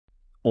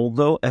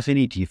Although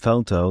Affinity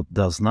Photo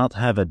does not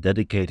have a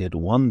dedicated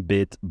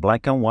 1-bit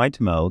black and white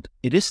mode,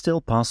 it is still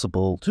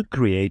possible to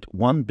create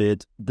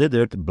 1-bit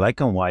dithered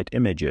black and white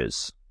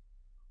images.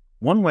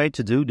 One way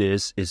to do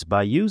this is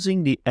by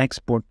using the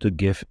Export to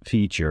GIF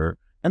feature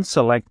and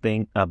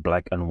selecting a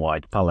black and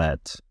white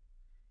palette.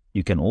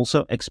 You can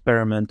also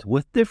experiment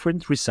with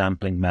different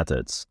resampling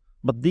methods,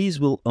 but these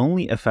will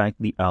only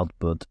affect the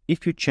output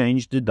if you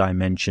change the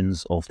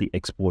dimensions of the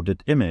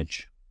exported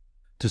image.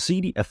 To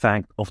see the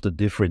effect of the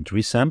different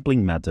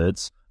resampling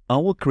methods, I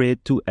will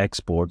create 2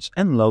 exports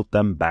and load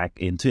them back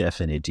into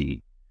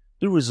Affinity.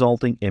 The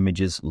resulting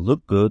images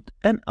look good,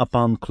 and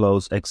upon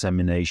close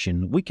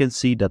examination we can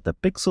see that the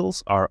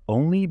pixels are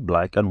only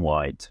black and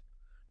white.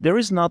 There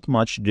is not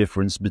much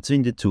difference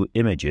between the 2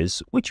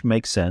 images, which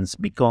makes sense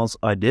because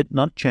I did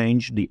not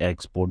change the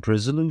export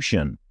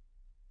resolution.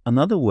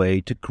 Another way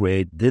to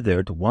create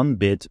dithered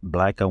 1-bit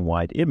black and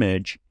white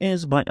image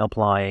is by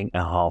applying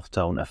a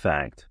halftone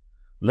effect.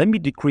 Let me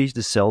decrease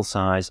the cell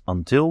size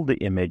until the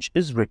image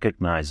is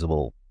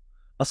recognizable.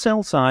 A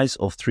cell size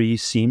of 3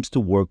 seems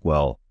to work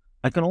well.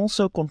 I can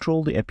also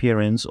control the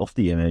appearance of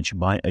the image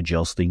by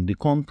adjusting the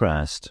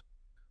contrast.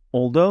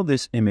 Although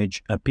this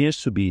image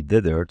appears to be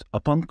dithered,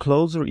 upon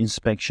closer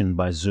inspection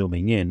by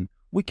zooming in,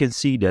 we can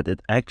see that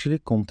it actually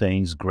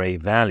contains gray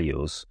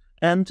values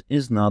and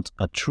is not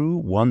a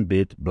true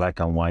 1-bit black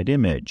and white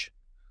image.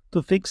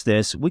 To fix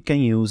this, we can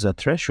use a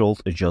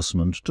threshold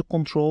adjustment to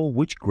control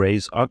which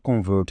grays are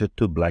converted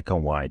to black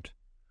and white.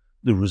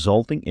 The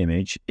resulting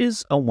image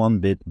is a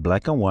 1-bit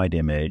black and white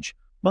image,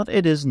 but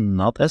it is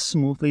not as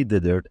smoothly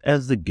dithered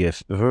as the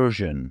GIF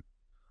version.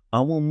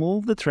 I will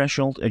move the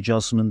threshold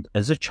adjustment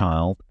as a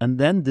child and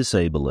then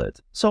disable it,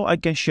 so I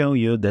can show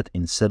you that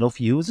instead of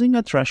using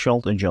a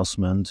threshold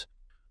adjustment,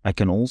 I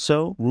can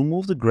also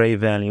remove the gray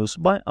values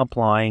by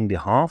applying the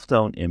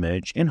halftone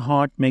image in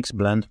hard mix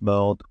blend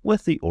mode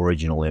with the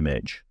original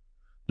image.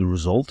 The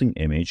resulting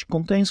image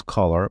contains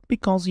color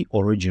because the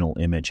original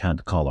image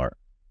had color.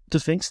 To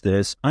fix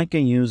this, I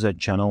can use a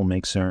channel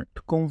mixer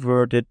to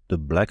convert it to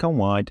black and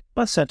white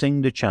by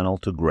setting the channel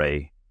to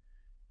gray.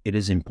 It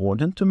is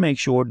important to make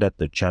sure that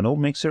the channel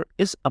mixer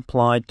is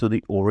applied to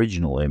the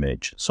original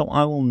image, so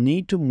I will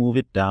need to move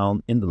it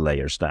down in the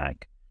layer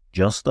stack,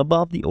 just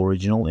above the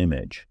original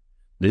image.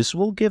 This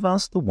will give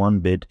us the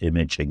 1-bit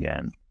image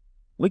again.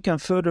 We can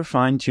further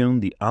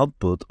fine-tune the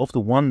output of the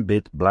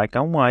 1-bit black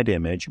and white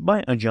image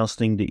by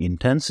adjusting the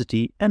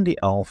intensity and the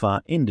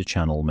alpha in the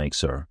channel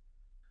mixer.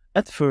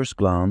 At first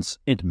glance,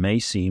 it may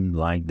seem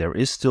like there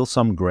is still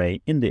some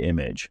gray in the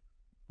image,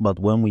 but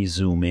when we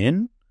zoom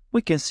in,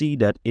 we can see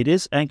that it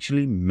is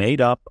actually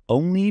made up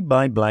only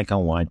by black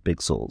and white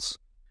pixels.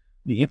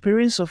 The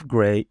appearance of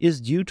gray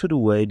is due to the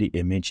way the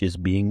image is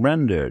being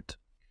rendered.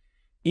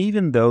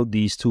 Even though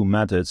these 2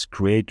 methods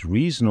create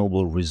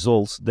reasonable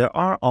results, there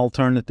are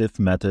alternative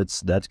methods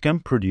that can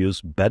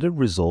produce better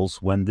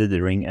results when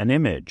dithering an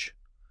image.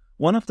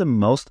 One of the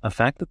most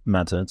effective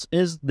methods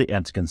is the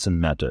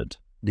Atkinson method,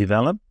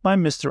 developed by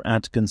Mr.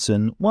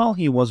 Atkinson while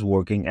he was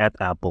working at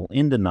Apple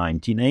in the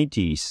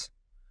 1980s.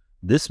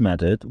 This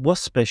method was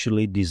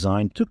specially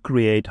designed to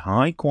create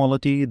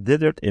high-quality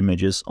dithered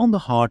images on the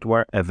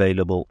hardware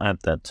available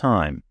at that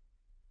time.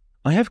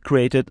 I have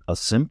created a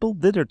simple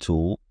dither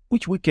tool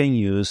which we can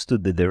use to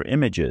dither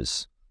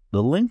images.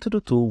 The link to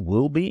the tool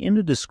will be in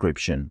the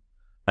description.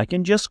 I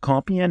can just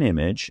copy an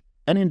image,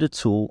 and in the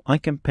tool I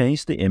can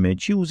paste the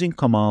image using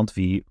Command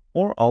V,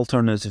 or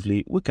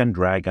alternatively we can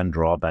drag and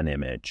drop an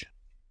image.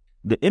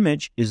 The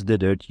image is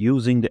dithered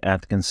using the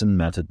Atkinson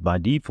method by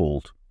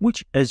default,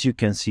 which as you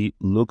can see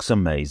looks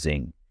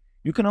amazing.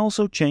 You can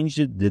also change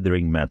the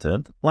dithering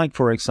method, like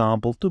for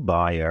example to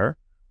Bayer,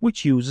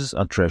 which uses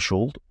a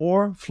threshold,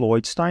 or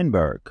Floyd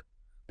Steinberg.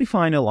 The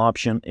final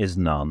option is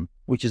none,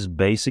 which is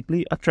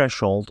basically a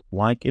threshold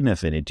like in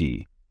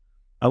Affinity.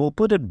 I will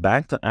put it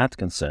back to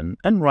Atkinson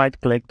and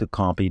right-click to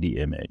copy the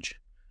image.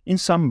 In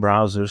some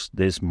browsers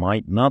this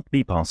might not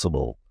be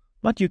possible,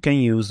 but you can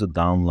use the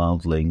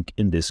download link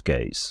in this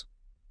case.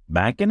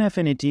 Back in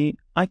Affinity,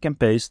 I can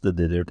paste the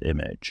dithered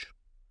image.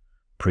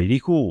 Pretty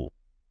cool.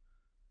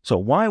 So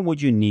why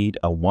would you need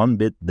a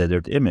 1-bit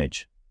dithered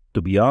image?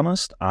 To be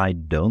honest, I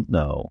don't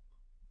know.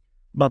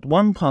 But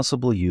one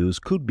possible use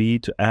could be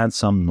to add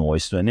some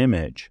noise to an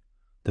image.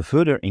 To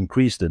further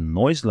increase the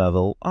noise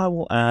level, I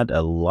will add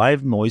a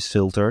live noise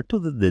filter to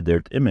the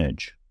dithered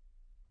image.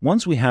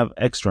 Once we have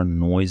extra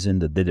noise in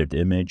the dithered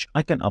image,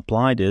 I can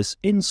apply this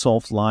in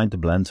soft light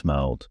blend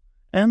mode.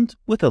 And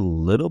with a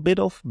little bit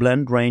of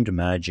blend range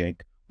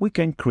magic, we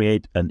can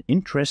create an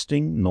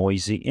interesting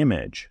noisy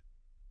image.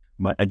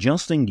 By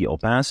adjusting the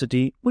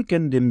opacity, we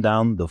can dim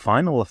down the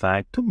final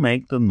effect to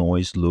make the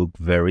noise look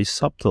very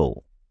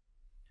subtle.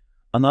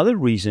 Another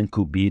reason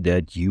could be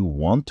that you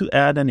want to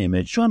add an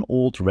image to an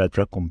old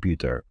retro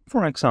computer,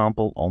 for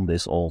example on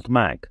this old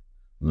Mac.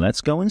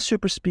 Let's go in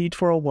super speed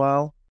for a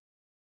while.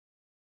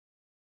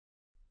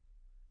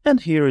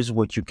 And here is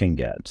what you can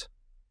get.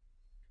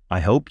 I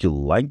hope you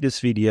liked this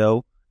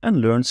video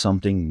and learned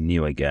something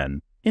new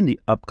again. In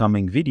the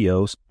upcoming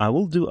videos, I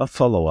will do a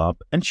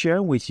follow-up and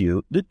share with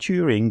you the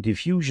Turing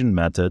diffusion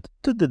method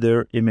to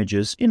dither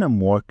images in a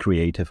more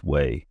creative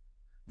way.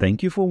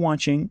 Thank you for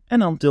watching,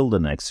 and until the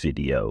next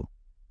video.